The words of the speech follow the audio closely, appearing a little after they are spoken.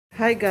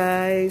Hi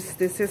guys,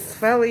 this is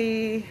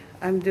Feli.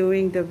 I'm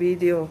doing the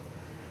video.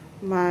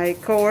 My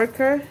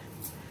coworker,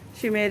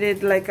 she made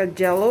it like a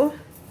jello.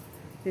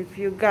 If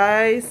you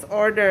guys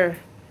order,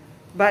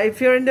 but if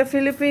you're in the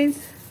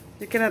Philippines,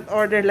 you cannot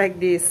order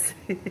like this.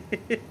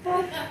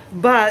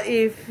 But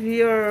if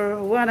you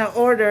wanna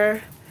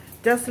order,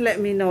 just let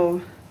me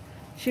know.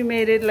 She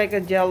made it like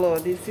a jello.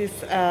 This is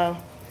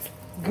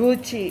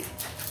Gucci.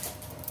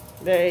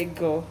 There you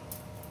go.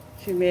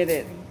 She made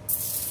it.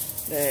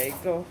 There you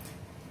go.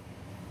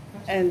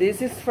 And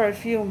this is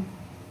perfume.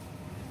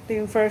 Ito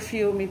yung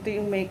perfume, ito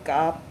yung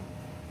makeup.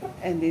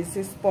 And this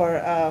is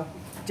for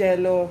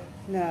Jello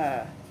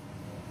na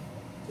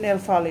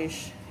nail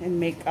polish and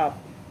makeup.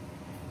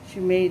 She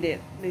made it,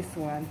 this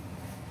one.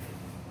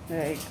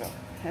 There you go.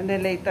 And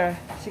then later,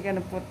 she's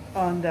gonna put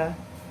on the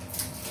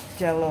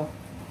Jello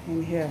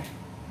in here.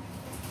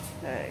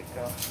 There you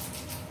go.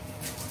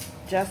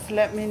 Just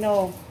let me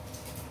know.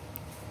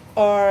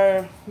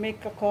 Or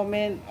make a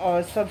comment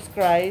or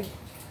subscribe.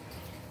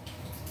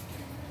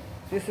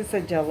 This is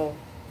a Jello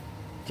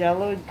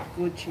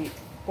Gucci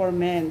for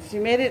men. She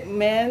made it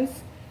men's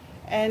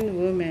and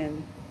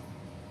women.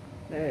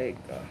 There you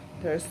go.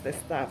 There's the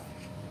stuff.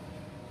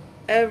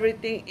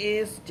 Everything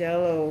is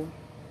Jello.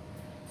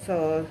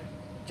 So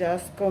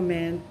just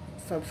comment,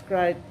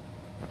 subscribe,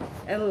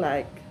 and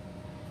like.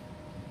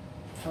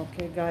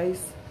 Okay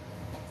guys.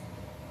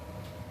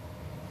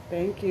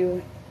 Thank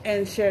you.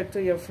 And share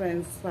to your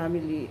friends,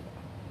 family,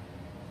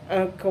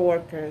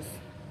 coworkers.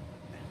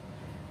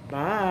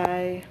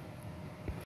 Bye.